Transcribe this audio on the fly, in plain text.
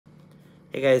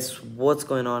Hey guys, what's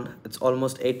going on? It's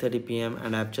almost 8:30 p.m.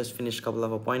 and I've just finished a couple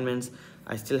of appointments.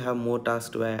 I still have more tasks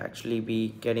to actually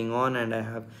be getting on, and I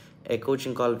have a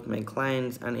coaching call with my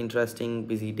clients, an interesting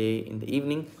busy day in the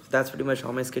evening. That's pretty much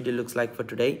how my schedule looks like for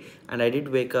today. And I did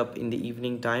wake up in the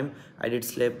evening time. I did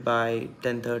sleep by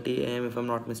 10:30 a.m. if I'm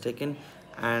not mistaken.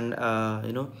 And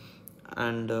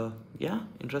yeah,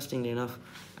 interestingly enough,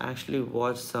 I actually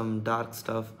watched some dark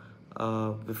stuff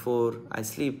before I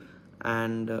sleep,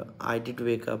 and I did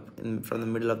wake up from the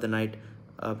middle of the night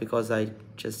because I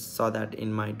just saw that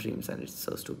in my dreams, and it's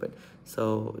so stupid.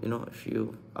 So if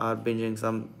you are binging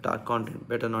some dark content,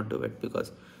 better not do it,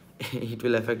 because it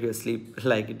will affect your sleep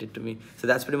like it did to me. So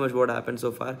that's pretty much what happened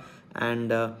so far.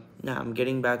 And yeah, I'm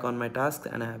getting back on my tasks,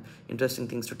 and I have interesting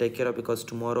things to take care of, because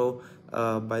tomorrow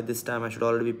by this time I should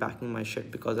already be packing my shit,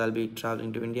 because I'll be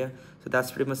traveling to India. So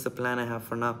that's pretty much the plan I have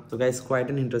for now. So guys, quite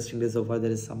an interesting day so far. There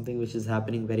is something which is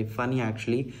happening very funny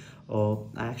actually.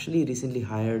 I actually recently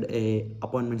hired a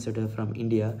appointment setter from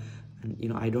India,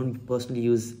 and I don't personally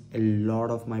use a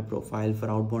lot of my profile for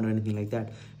outbound or anything like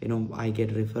that. I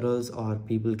get referrals, or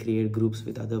people create groups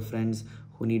with other friends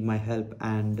who need my help,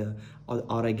 and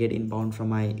or I get inbound from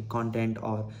my content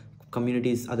or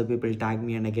communities. Other people tag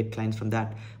me and I get clients from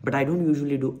that, but I don't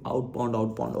usually do outbound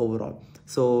overall.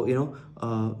 So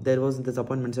there was this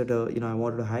appointment setter. I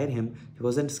wanted to hire him. He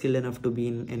wasn't skilled enough to be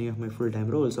in any of my full-time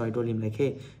roles, so I told him like,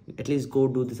 hey, at least go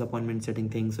do this appointment setting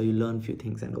thing, so you learn few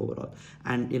things and overall.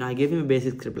 And I gave him a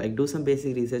basic script, like do some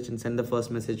basic research and send the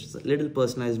first message, a little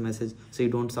personalized message, so you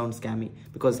don't sound scammy,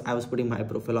 because I was putting my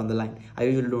profile on the line. I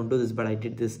usually don't do this, but I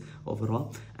did this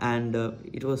overall, and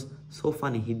it was so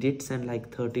funny. He did send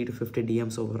like 30 to 50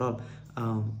 DMs overall.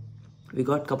 We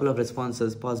got a couple of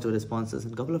responses, positive responses,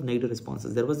 and a couple of negative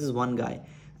responses. There was this one guy,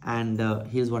 and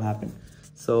here's what happened.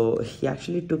 So he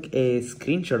actually took a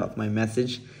screenshot of my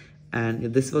message,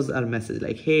 and this was our message,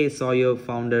 like, hey, saw your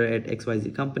founder at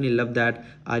XYZ company, love that.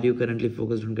 Are you currently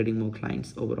focused on getting more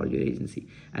clients overall, your agency?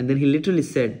 And then he literally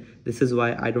said, this is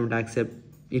why I don't accept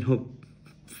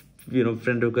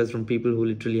friend requests from people who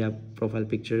literally have profile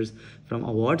pictures from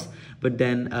awards. But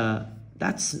then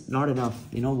that's not enough.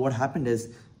 What happened is,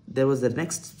 there was the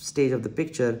next stage of the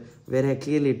picture where I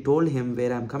clearly told him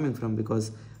where I'm coming from,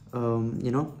 because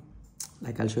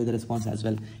like, I'll show you the response as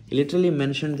well. He literally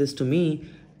mentioned this to me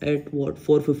at what,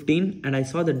 4:15, and I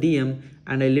saw the DM,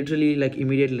 and I literally like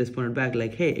immediately responded back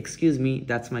like, hey, excuse me,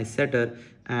 that's my setter,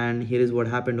 and here is what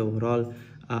happened overall.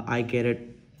 I get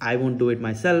it. I won't do it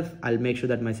myself. I'll make sure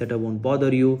that my setter won't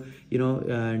bother you,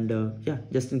 and yeah,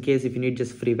 just in case, if you need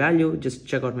just free value, just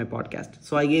check out my podcast.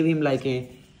 So I gave him like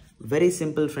a very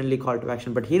simple, friendly call to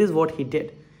action. But here is what he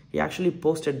did. He actually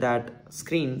posted that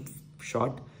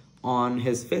screenshot on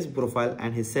his Facebook profile,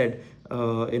 and he said,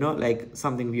 like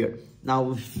something weird.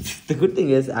 Now, the good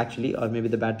thing is actually, or maybe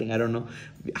the bad thing, I don't know,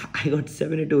 I got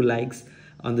 72 likes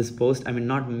on this post. I mean,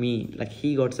 not me, like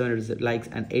he got 700 likes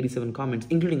and 87 comments,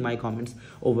 including my comments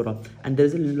overall. And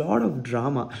there's a lot of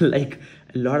drama, like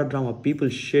a lot of drama, people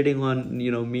shitting on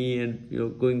me,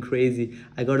 and going crazy.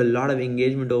 I got a lot of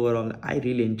engagement overall. I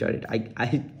really enjoyed it.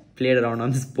 I played around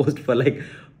on this post for like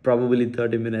probably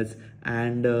 30 minutes,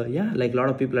 and yeah, like a lot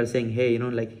of people are saying, hey,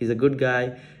 like, he's a good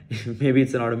guy. Maybe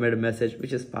it's an automated message,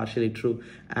 which is partially true.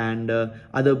 And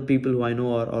other people who I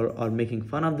know are making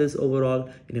fun of this overall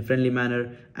in a friendly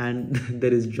manner. And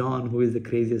there is John, who is the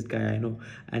craziest guy I know,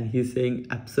 and he's saying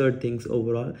absurd things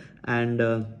overall. And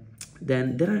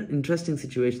then there are interesting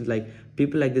situations, like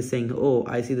people like this saying, oh,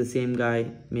 I see the same guy,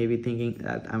 maybe thinking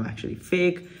that I'm actually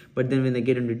fake. But then when they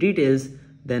get into details,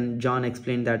 then John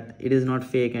explained that it is not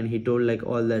fake, and he told like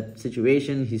all that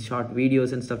situation, he shot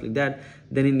videos and stuff like that.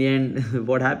 Then in the end,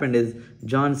 what happened is,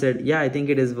 John said, yeah, I think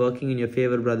it is working in your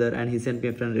favor, brother, and he sent me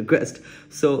a friend request.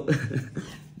 So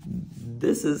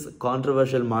this is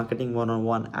controversial marketing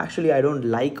 101. Actually, I don't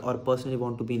like or personally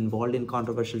want to be involved in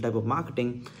controversial type of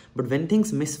marketing, but when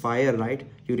things misfire, right,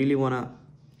 you really want to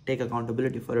take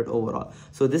accountability for it overall.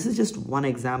 So this is just one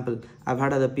example. I've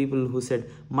had other people who said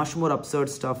much more absurd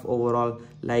stuff overall,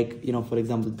 like for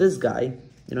example, this guy,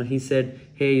 he said,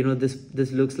 hey,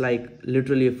 this looks like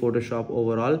literally a Photoshop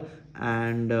overall.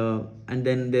 And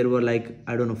then there were like,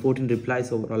 I don't know, 14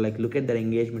 replies overall, like, look at their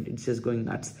engagement, it's just going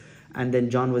nuts. And then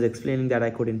John was explaining that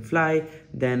I couldn't fly.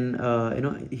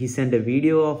 Then he sent a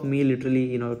video of me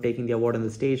literally taking the award on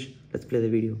the stage. Let's play the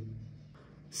video.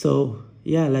 So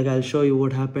yeah, like, I'll show you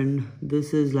what happened.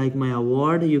 This is like my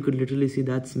award. You could literally see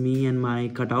that's me and my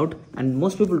cutout. And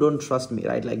most people don't trust me,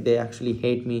 right? Like, they actually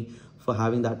hate me for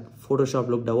having that Photoshop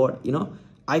looked award.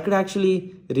 I could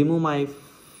actually remove my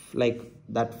like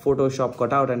that Photoshop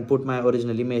cut out and put my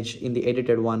original image in the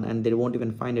edited one, and they won't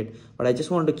even find it. But I just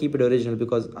wanted to keep it original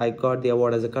because I got the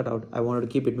award as a cutout. I wanted to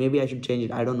keep it. Maybe I should change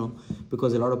it, I don't know,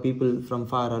 because a lot of people from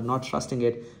far are not trusting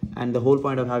it, and the whole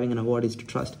point of having an award is to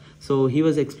trust. So he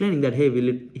was explaining that, hey,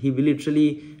 he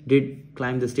literally did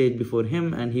climb the stage before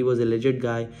him, and he was a legit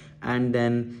guy. And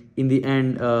then in the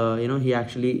end, he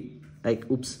actually,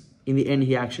 in the end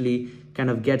he actually kind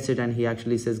of gets it, and he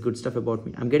actually says good stuff about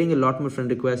me. I'm getting a lot more friend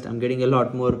requests. I'm getting a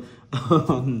lot more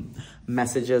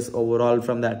messages overall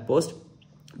from that post.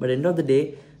 But end of the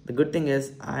day, the good thing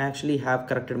is I actually have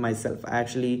corrected myself. I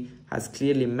actually has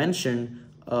clearly mentioned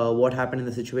what happened in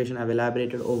the situation. I've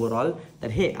elaborated overall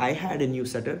that, hey, I had a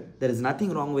newsletter. There is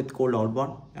nothing wrong with cold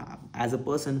outbound. As a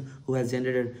person who has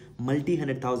generated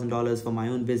multi-$100,000 for my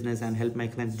own business and helped my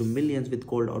clients do millions with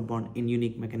cold outbound in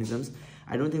unique mechanisms,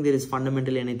 I don't think there is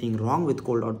fundamentally anything wrong with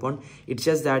cold outbound. It's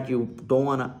just that you don't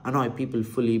want to annoy people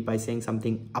fully by saying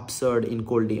something absurd in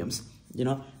cold DMs,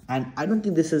 and I don't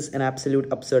think this is an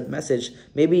absolute absurd message.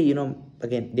 Maybe,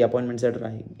 again, the appointment setter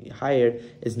I hired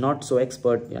is not so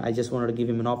expert. I just wanted to give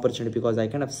him an opportunity because I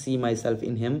kind of see myself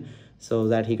in him, so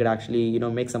that he could actually,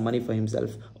 make some money for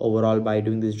himself overall by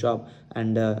doing this job.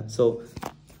 And so,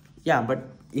 yeah, but,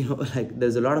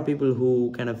 there's a lot of people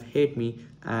who kind of hate me,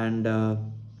 and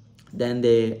then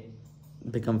they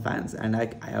become fans. And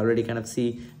I already kind of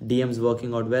see DMs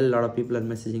working out well. A lot of people are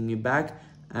messaging me back,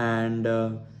 and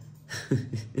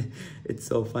it's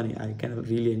so funny. I kind of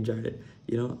really enjoyed it,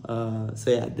 so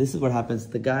yeah, this is what happens.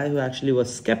 The guy who actually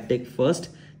was skeptic first,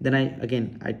 then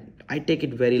I take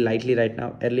it very lightly right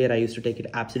now. Earlier I used to take it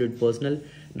absolute personal.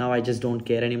 Now I just don't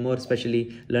care anymore,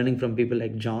 especially learning from people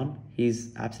like John.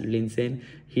 He's absolutely insane.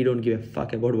 He don't give a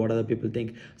fuck about what other people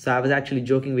think. So I was actually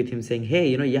joking with him saying, hey,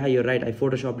 yeah, you're right, I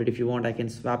photoshopped it. If you want, I can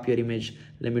swap your image.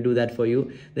 Let me do that for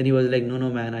you. Then he was like, no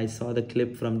man, I saw the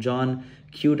clip from John.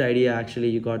 Cute idea, actually.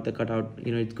 You got the cutout,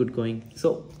 it's good going.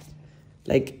 So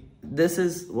this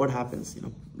is what happens,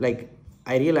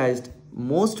 I realized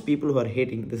most people who are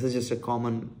hating, this is just a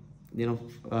common,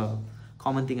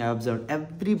 common thing I observed.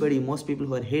 Most people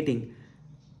who are hating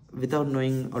without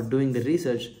knowing or doing the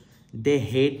research, they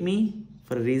hate me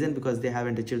for a reason because they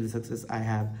haven't achieved the success I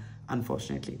have,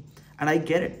 unfortunately. And I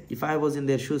get it. If I was in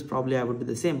their shoes, probably I would be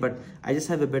the same, but I just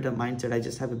have a better mindset. I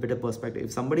just have a better perspective.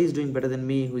 If somebody is doing better than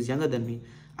me, who's younger than me,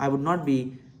 I would not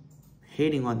be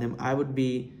hating on them. I would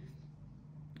be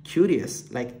curious,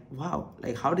 wow,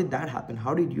 how did that happen?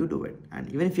 How did you do it? And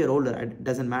even if you're older, it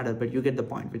doesn't matter, but you get the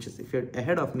point, which is if you're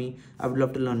ahead of me, I would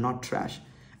love to learn, not trash.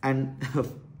 And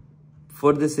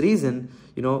for this reason,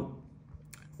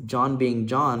 John being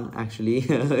John, actually,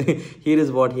 here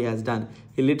is what he has done.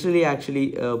 He literally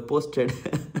actually posted,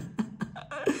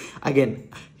 again,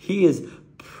 he is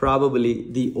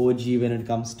probably the OG when it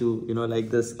comes to,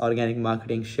 this organic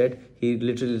marketing shit. He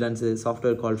literally runs a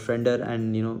software called Friender,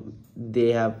 and,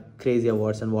 they have crazy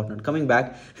awards and whatnot. Coming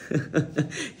back,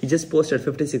 he just posted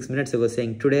 56 minutes ago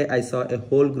saying, today I saw a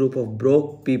whole group of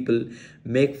broke people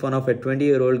make fun of a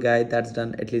 20-year-old guy that's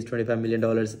done at least $25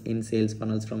 million in sales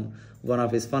funnels from one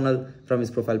of his funnel from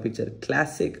his profile picture.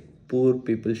 Classic poor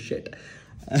people shit.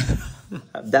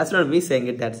 That's not me saying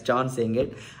it, that's John saying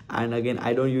it. And again,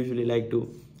 I don't usually like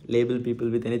to label people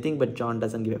with anything, but John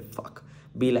doesn't give a fuck.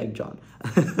 Be like John.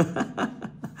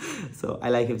 So I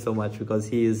like him so much because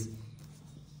he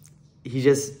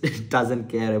just doesn't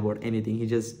care about anything.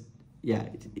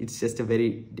 It's just a very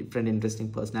different,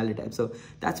 interesting personality type. So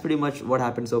that's pretty much what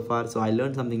happened so far. So I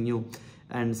learned something new.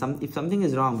 And if something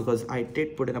is wrong, because I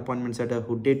did put an appointment setter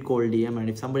who did cold DM, and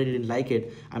if somebody didn't like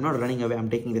it, I'm not running away. I'm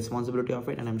taking responsibility of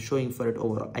it, and I'm showing for it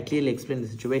overall. I clearly explained the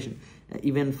situation,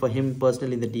 even for him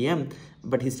personally in the DM,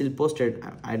 but he still posted.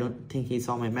 I don't think he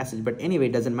saw my message, but anyway,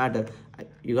 it doesn't matter.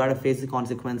 You got to face the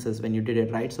consequences when you did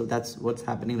it, right? So that's what's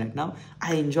happening right now.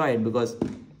 I enjoy it because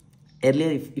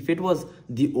earlier, if it was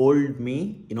the old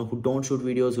me, who don't shoot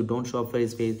videos, who don't show up for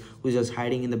his face, who's just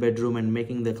hiding in the bedroom and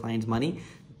making the clients money,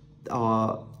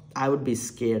 I would be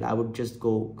scared. I would just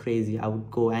go crazy. I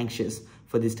would go anxious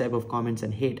for this type of comments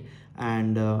and hate.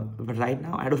 And but right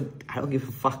now, I don't give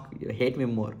a fuck. You hate me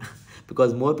more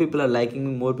because more people are liking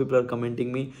me, more people are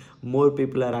commenting me, more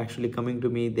people are actually coming to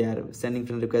me. They are sending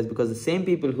friend requests because the same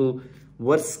people who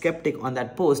were skeptic on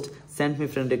that post sent me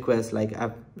friend requests.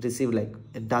 I've received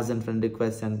a dozen friend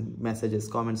requests and messages,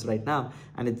 comments right now,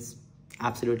 and it's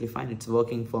absolutely fine. It's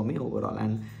working for me overall.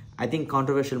 And I think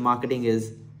controversial marketing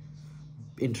is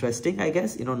interesting, I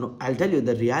guess. I'll tell you,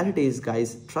 the reality is,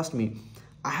 guys, trust me,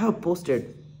 I have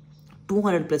posted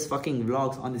 200 plus fucking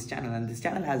vlogs on this channel, and this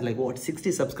channel has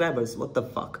 60 subscribers. What the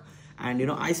fuck?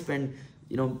 And I spend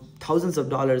thousands of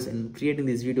dollars in creating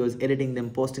these videos, editing them,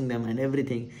 posting them and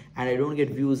everything, and I don't get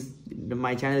views.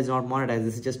 My channel is not monetized.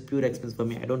 This is just pure expense for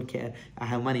me. I don't care. I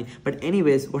have money. But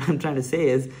anyways, what I'm trying to say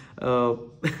is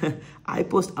I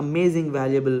post amazing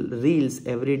valuable reels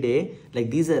every day.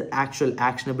 Like, these are actual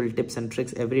actionable tips and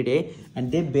tricks every day,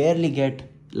 and they barely get,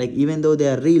 like, even though they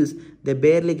are reels, they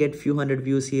barely get few hundred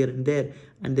views here and there,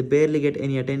 and they barely get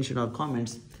any attention or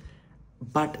comments.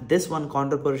 But this one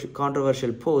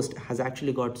controversial post has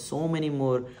actually got so many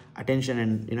more attention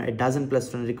and a dozen plus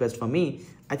friend requests for me.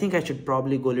 I think I should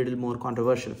probably go a little more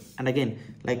controversial. And again,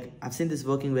 like, I've seen this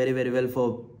working very, very well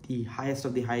for the highest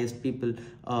of the highest people,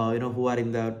 who are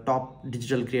in the top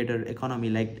digital creator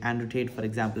economy, like Andrew Tate, for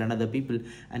example, and other people,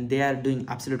 and they are doing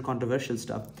absolute controversial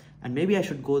stuff. And maybe I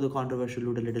should go the controversial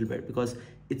route a little bit, because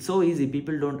it's so easy.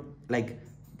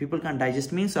 People can't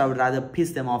digest me, so I would rather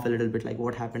piss them off a little bit, like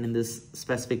what happened in this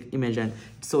specific image, and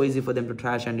it's so easy for them to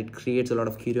trash, and it creates a lot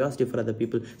of curiosity for other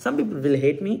people. Some people will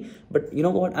hate me, but you know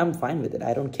what, I'm fine with it.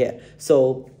 I don't care.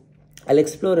 So I'll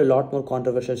explore a lot more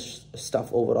controversial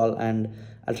stuff overall, and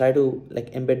I'll try to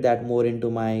embed that more into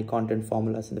my content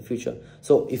formulas in the future.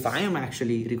 So if I am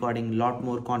actually recording a lot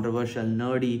more controversial,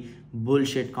 nerdy,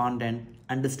 bullshit content,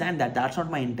 understand that that's not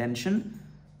my intention.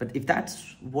 But if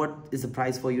that's what is the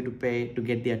price for you to pay to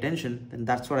get the attention, then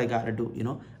that's what I gotta do,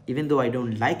 Even though I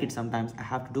don't like it sometimes, I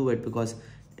have to do it, because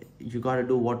you gotta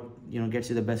do what, gets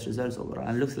you the best results overall.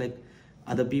 And it looks like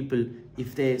other people,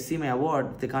 if they see my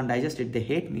award, they can't digest it, they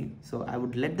hate me. So I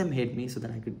would let them hate me so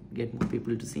that I could get more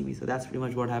people to see me. So that's pretty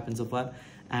much what happened so far.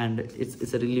 And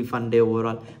it's a really fun day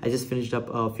overall. I just finished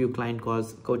up a few client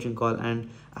calls, coaching call, and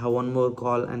I have one more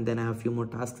call, and then I have a few more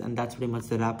tasks, and that's pretty much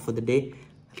the wrap for the day.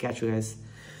 I'll catch you guys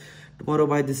tomorrow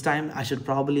by this time. I should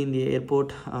probably in the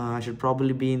airport. I should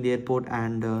probably be in the airport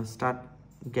and start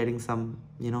getting some,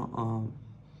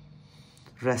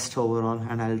 rest overall.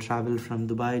 And I'll travel from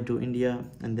Dubai to India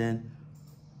and then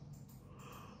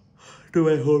to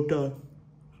my hometown.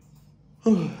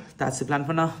 That's the plan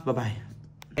for now. Bye-bye.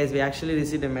 Guys, we actually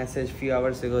received a message a few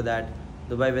hours ago that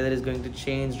Dubai weather is going to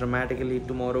change dramatically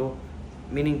tomorrow,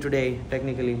 meaning today,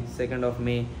 technically 2nd of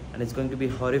May, and it's going to be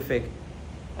horrific.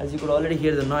 As you could already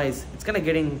hear the noise, it's kind of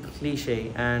getting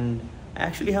cliche, and I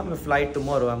actually have a flight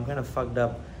tomorrow. I'm kind of fucked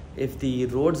up. If the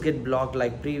roads get blocked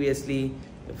like previously,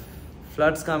 if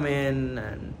floods come in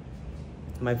and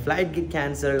my flight get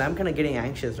cancelled, I'm kind of getting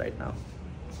anxious right now,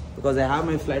 because I have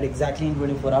my flight exactly in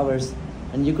 24 hours,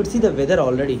 and you could see the weather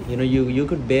already. You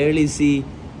could barely see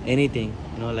anything,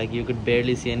 you could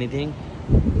barely see anything.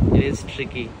 It is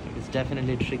tricky. It is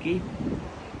definitely tricky.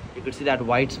 You could see that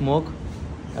white smoke.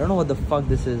 I don't know what the fuck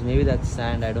this is. Maybe that's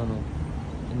sand, I don't know.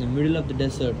 In the middle of the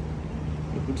desert.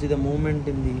 You could see the movement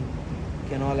in the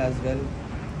canal as well.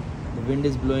 The wind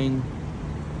is blowing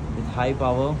with high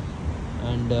power,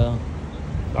 and a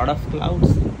lot of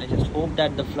clouds. I just hope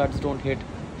that the floods don't hit.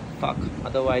 Fuck.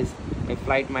 Otherwise, my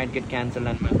flight might get cancelled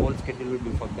and my whole schedule will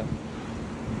be fucked up.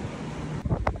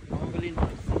 Normally not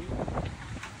see,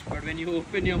 but when you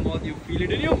open your mouth, you feel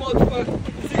it in your mouth. Fuck.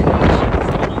 See,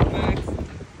 Max.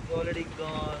 Already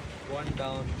gone, one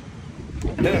down.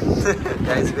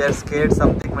 Guys, we are scared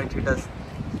something might hit us.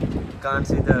 Can't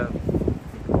see the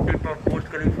tip of Burj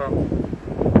Khalifa. I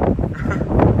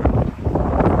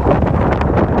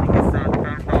think it's sand.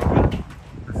 I'm talking.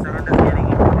 The sand is getting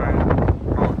into my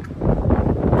mouth.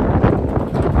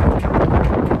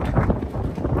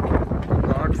 For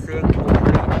God's sake,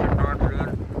 hopefully it should not rain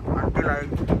until I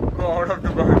go out of the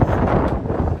bus.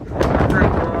 Once I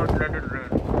go out, let it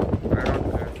rain. I don't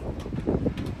care.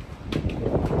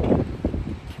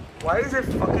 Why is a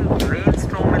fucking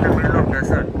rainstorm in the middle of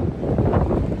desert?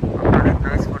 I'm not a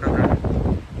nice photograph.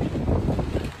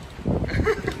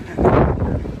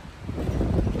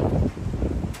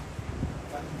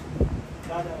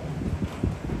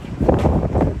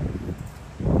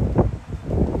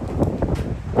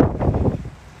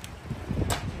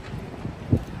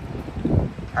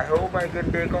 I hope I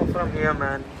can take off from here,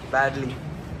 man. Badly.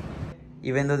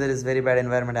 Even though there is very bad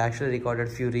environment, I actually recorded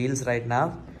few reels right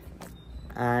now.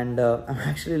 And I'm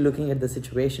actually looking at the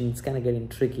situation. It's kind of getting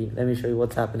tricky. Let me show you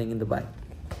what's happening in Dubai.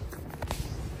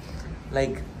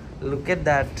 Look at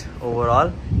that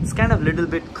overall. It's kind of little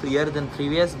bit clearer than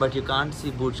previous, but you can't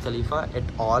see Burj Khalifa at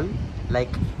all.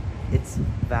 It's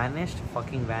vanished,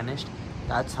 fucking vanished.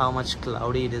 That's how much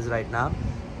cloudy it is right now.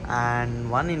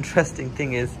 And one interesting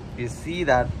thing is, you see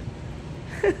that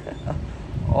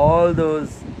all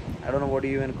those, I don't know what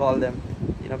you even call them,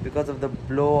 because of the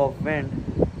blow of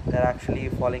wind, they're actually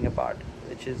falling apart,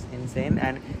 which is insane.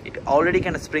 And it already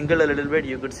kind of sprinkled a little bit.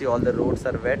 You could see all the roads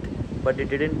are wet, but it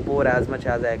didn't pour as much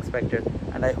as I expected.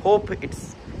 And I hope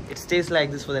it's it stays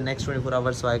like this for the next 24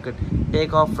 hours, so I could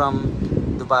take off from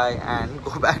Dubai and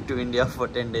go back to India for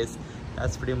 10 days.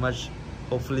 That's pretty much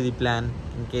hopefully the plan,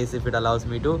 in case if it allows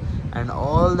me to. And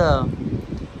all the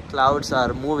clouds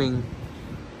are moving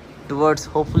towards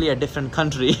hopefully a different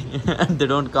country and they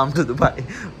don't come to Dubai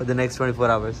for the next 24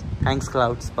 hours. Thanks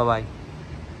clouds, bye bye.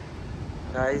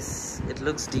 Guys, it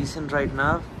looks decent right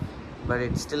now, but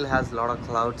it still has a lot of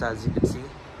clouds, as you can see.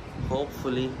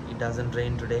 Hopefully it doesn't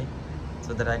rain today,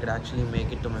 so that I could actually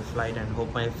make it to my flight, and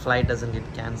hope my flight doesn't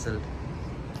get cancelled.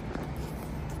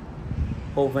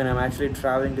 Hope when I'm actually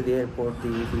traveling to the airport,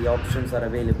 the options are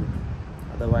available.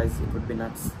 Otherwise it would be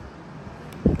nuts.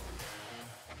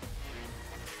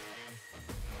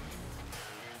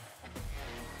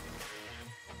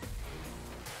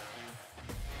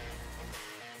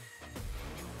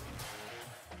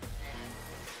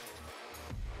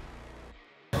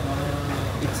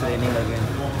 It's raining again.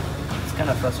 It's kind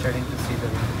of frustrating to see the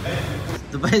rain.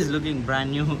 Dubai is looking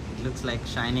brand new. It looks like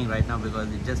shining right now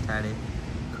because it just had a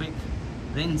quick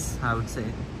rinse, I would say,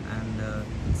 and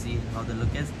see how the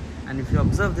look is. And if you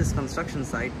observe this construction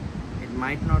site, it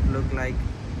might not look like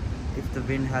if the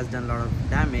wind has done a lot of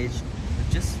damage, but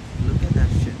just look at that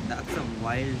shit. That's some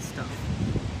wild stuff.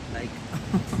 Like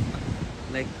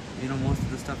like, you know, most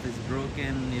of the stuff is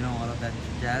broken, you know, all of that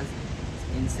jazz.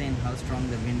 It's insane how strong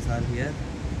the winds are here.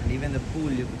 And even the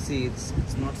pool, you could see it's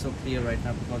not so clear right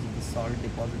now because of the salt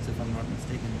deposits, if I'm not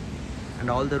mistaken. And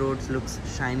all the roads looks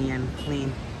shiny and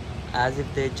clean, as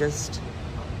if they just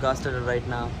gusted it right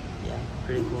now. Yeah,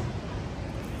 pretty cool.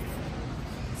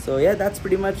 So yeah, that's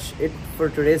pretty much it for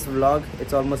today's vlog.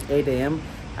 It's almost 8 AM.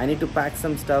 I need to pack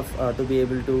some stuff to be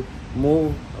able to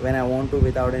move when I want to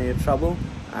without any trouble.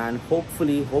 And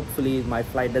hopefully my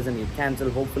flight doesn't get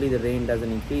cancelled. Hopefully the rain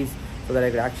doesn't increase, so that I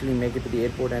could actually make it to the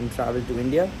airport and travel to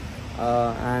India.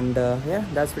 Yeah,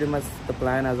 that's pretty much the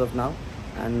plan as of now.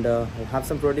 And I'll have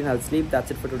some protein, I'll sleep. That's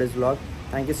it for today's vlog.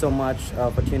 Thank you so much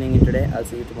for tuning in today. I'll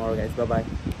see you tomorrow, guys. Bye bye.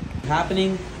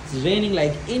 Happening, it's raining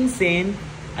like insane.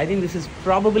 I think this is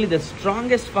probably the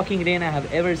strongest fucking rain I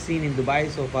have ever seen in Dubai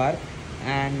so far.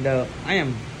 And I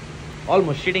am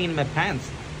almost shitting in my pants.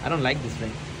 I don't like this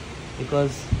rain,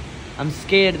 because I'm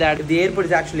scared that if the airport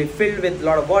is actually filled with a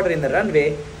lot of water in the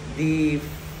runway, the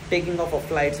taking off of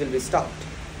flights will be stopped.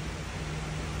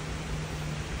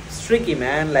 It's tricky,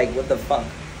 man. Like, what the fuck?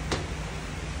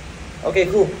 Okay,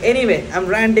 cool. Anyway, I'm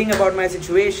ranting about my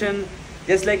situation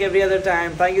just like every other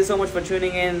time. Thank you so much for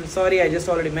tuning in. Sorry, I just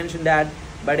already mentioned that.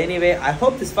 But anyway, I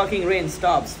hope this fucking rain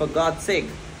stops, for God's sake.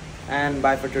 And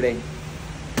bye for today.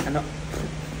 And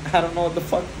I don't know what the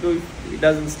fuck to do if it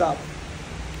doesn't stop.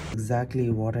 Exactly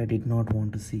what I did not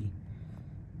want to see.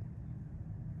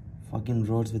 Fucking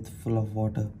roads with full of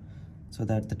water, so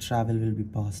that the travel will be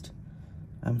paused.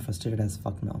 I'm frustrated as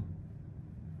fuck now.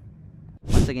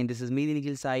 Once again, this is me,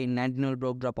 Nikhil Sai, 19-year-old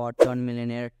broke dropout turned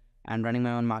millionaire, and running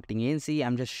my own marketing agency.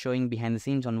 I'm just showing behind the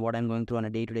scenes on what I'm going through on a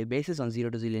day-to-day basis on Zero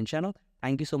to Zillion channel.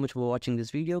 Thank you so much for watching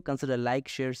this video. Consider like,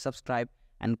 share, subscribe,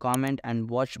 and comment, and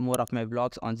watch more of my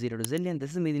vlogs on Zero to Zillion.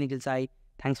 This is me, Nikhil Sai.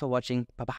 Thanks for watching. Bye-bye.